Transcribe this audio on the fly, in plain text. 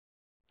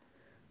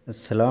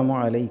അസ്സലാമു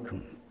അലൈക്കും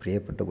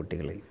പ്രിയപ്പെട്ട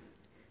കുട്ടികളെ,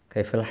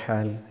 കൈഫൽ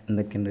ഹാൽ,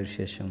 എന്തൊക്കെയുണ്ട്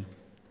വിശേഷം?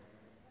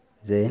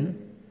 ജയൻ,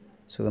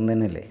 സുഖം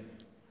തന്നെയല്ലേ?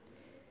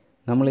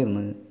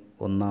 നമ്മളിന്ന്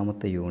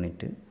ഒന്നാമത്തെ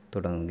യൂണിറ്റ്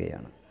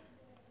തുടങ്ങുകയാണ്.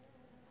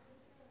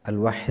 അൽ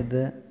വഹദ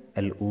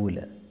അൽ ഊല,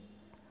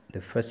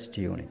 ദി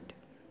ഫസ്റ്റ് യൂണിറ്റ്.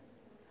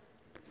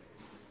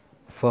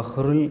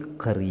 ഫഹ്റുൽ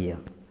ഖറിയ,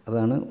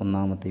 അതാണ്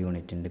ഒന്നാമത്തെ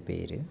യൂണിറ്റിൻ്റെ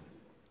പേര്.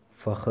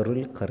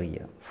 ഫഹ്റുൽ ഖറിയ.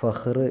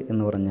 ഫഹ്ർ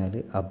എന്ന് പറഞ്ഞാൽ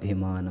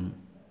അഭിമാനം.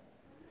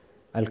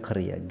 അൽ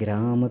ഖറിയ,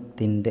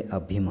 ഗ്രാമത്തിൻ്റെ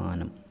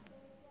അഭിമാനം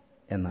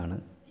എന്നാണ്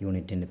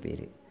യൂണിറ്റിൻ്റെ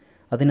പേര്.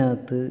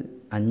 അതിനകത്ത്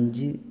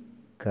 5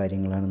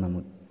 കാര്യങ്ങളാണ്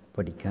നമ്മൾ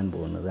പഠിക്കാൻ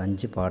പോകുന്നത്.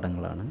 5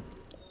 പാഠങ്ങളാണ്.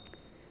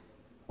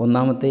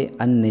 ഒന്നാമത്തെ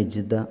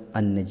അന്നജിദ.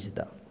 അന്നജിദ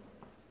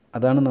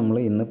അതാണ് നമ്മൾ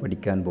ഇന്ന്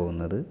പഠിക്കാൻ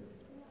പോകുന്നത്.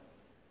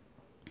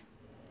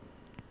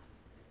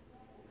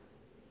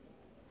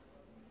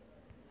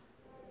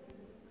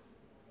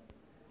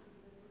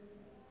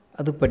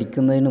 അത്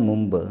പഠിക്കുന്നതിന്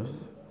മുമ്പ്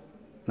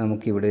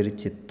നമുക്കിവിടെ ഒരു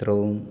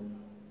ചിത്രവും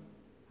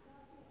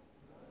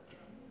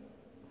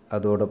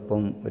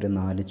അതോടൊപ്പം ഒരു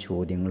 4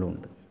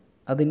 ചോദ്യങ്ങളുമുണ്ട്.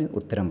 അതിന്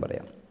ഉത്തരം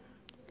പറയാം.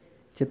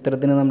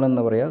 ചിത്രത്തിന് നമ്മൾ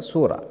എന്താ പറയുക?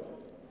 സൂറ.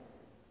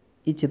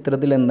 ഈ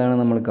ചിത്രത്തിൽ എന്താണ്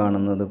നമ്മൾ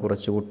കാണുന്നത്?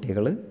 കുറച്ച്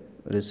കുട്ടികൾ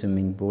ഒരു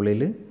സ്വിമ്മിംഗ്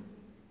പൂളിൽ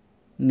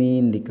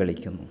നീന്തി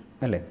കളിക്കുന്നു,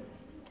 അല്ലേ?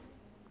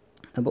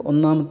 അപ്പോൾ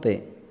ഒന്നാമത്തെ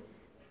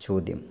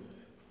ചോദ്യം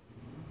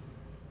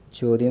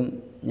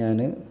ഞാൻ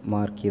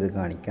മാർക്ക് ചെയ്ത്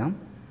കാണിക്കാം.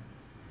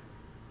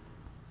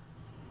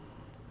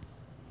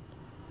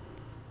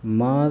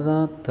 മാതാ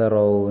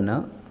തറൗന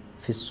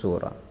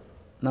ഫിസ്സൂറ,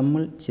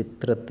 നമ്മൾ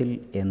ചിത്രത്തിൽ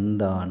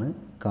എന്താണ്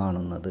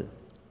കാണുന്നത്?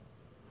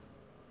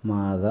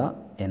 മാതാ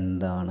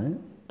എന്താണ്,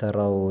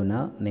 തറൗന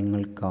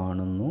നിങ്ങൾ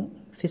കാണുന്നു,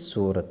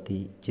 ഫിസ്സൂറത്തി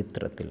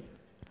ചിത്രത്തിൽ.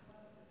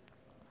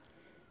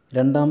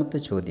 രണ്ടാമത്തെ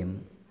ചോദ്യം,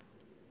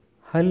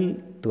 ഹൽ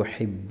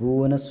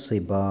തുഹിബ്ബൂന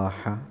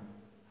സിബാഹ.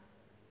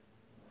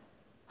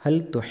 ഹൽ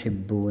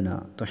തുഹിബ്ബൂന,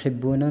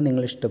 തുഹിബ്ബൂന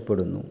നിങ്ങൾ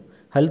ഇഷ്ടപ്പെടുന്നു.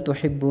 ഹൽ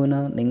തുഹിബ്ബൂന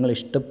നിങ്ങൾ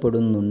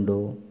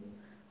ഇഷ്ടപ്പെടുന്നുണ്ടോ?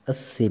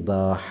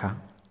 അസ്സിബാഹ,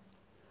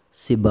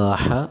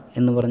 സിബാഹ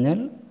എന്ന് പറഞ്ഞാൽ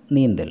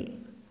നീന്തൽ.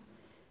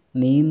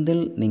 നീന്തൽ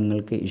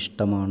നിങ്ങൾക്ക്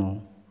ഇഷ്ടമാണോ?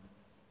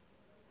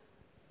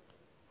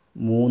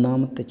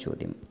 മൂന്നാമത്തെ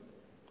ചോദ്യം,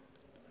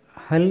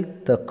 ഹൽ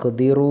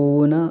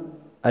തഖ്ദിറൂന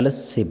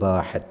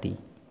അലസ്സിബാഹത്തി,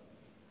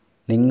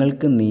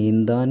 നിങ്ങൾക്ക്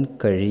നീന്താൻ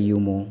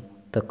കഴിയുമോ?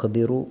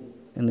 തഖ്ദിറു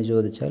എന്ന്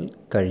ചോദിച്ചാൽ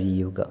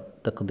കഴിയുക.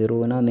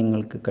 തഖ്ദിറൂന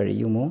നിങ്ങൾക്ക്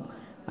കഴിയുമോ?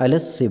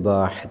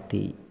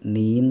 അലസ്സിബാഹത്തി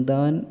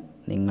നീന്താൻ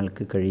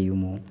നിങ്ങൾക്ക്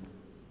കഴിയുമോ?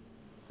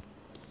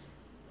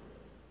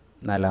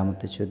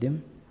 നാലാമത്തെ ചോദ്യം,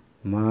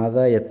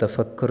 മാതാ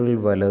യതഫക്കറുൽ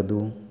വലതു,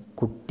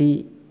 കുട്ടി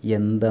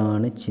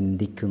എന്താണ്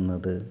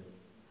ചിന്തിക്കുന്നത്?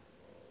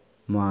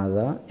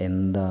 മാതാ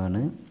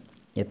എന്താണ്,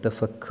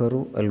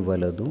 യതഫക്കറു അൽ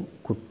വലതു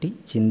കുട്ടി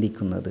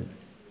ചിന്തിക്കുന്നത്.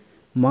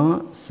 മാ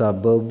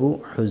സബബു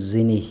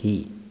ഹുസ്നിഹി,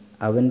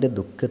 അവൻ്റെ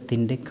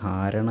ദുഃഖത്തിൻ്റെ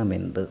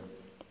കാരണമെന്ത്?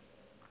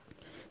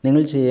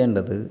 നിങ്ങൾ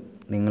ചെയ്യേണ്ടത്,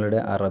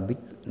 നിങ്ങളുടെ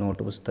അറബിക്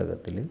നോട്ട്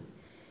പുസ്തകത്തിൽ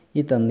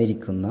ഈ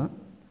തന്നിരിക്കുന്ന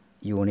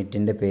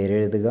യൂണിറ്റിൻ്റെ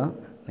പേരെഴുതുക.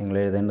 നിങ്ങൾ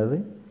എഴുതേണ്ടത്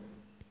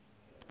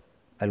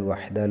അൽ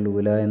വഹദ അൽ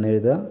ഊല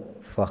എന്നെഴുതുക,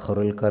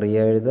 ഫഹ്റുൽ ഖറിയ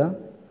എഴുതുക,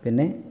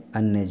 പിന്നെ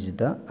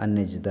അന്നജിദ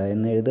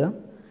എന്നെഴുതുക.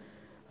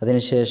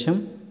 അതിനുശേഷം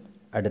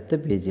അടുത്ത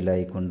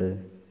പേജിലായിക്കൊണ്ട്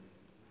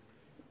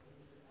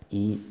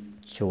ഈ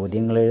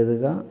ചോദ്യങ്ങൾ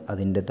എഴുതുക,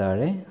 അതിൻ്റെ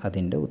താഴെ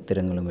അതിൻ്റെ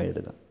ഉത്തരങ്ങളും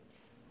എഴുതുക.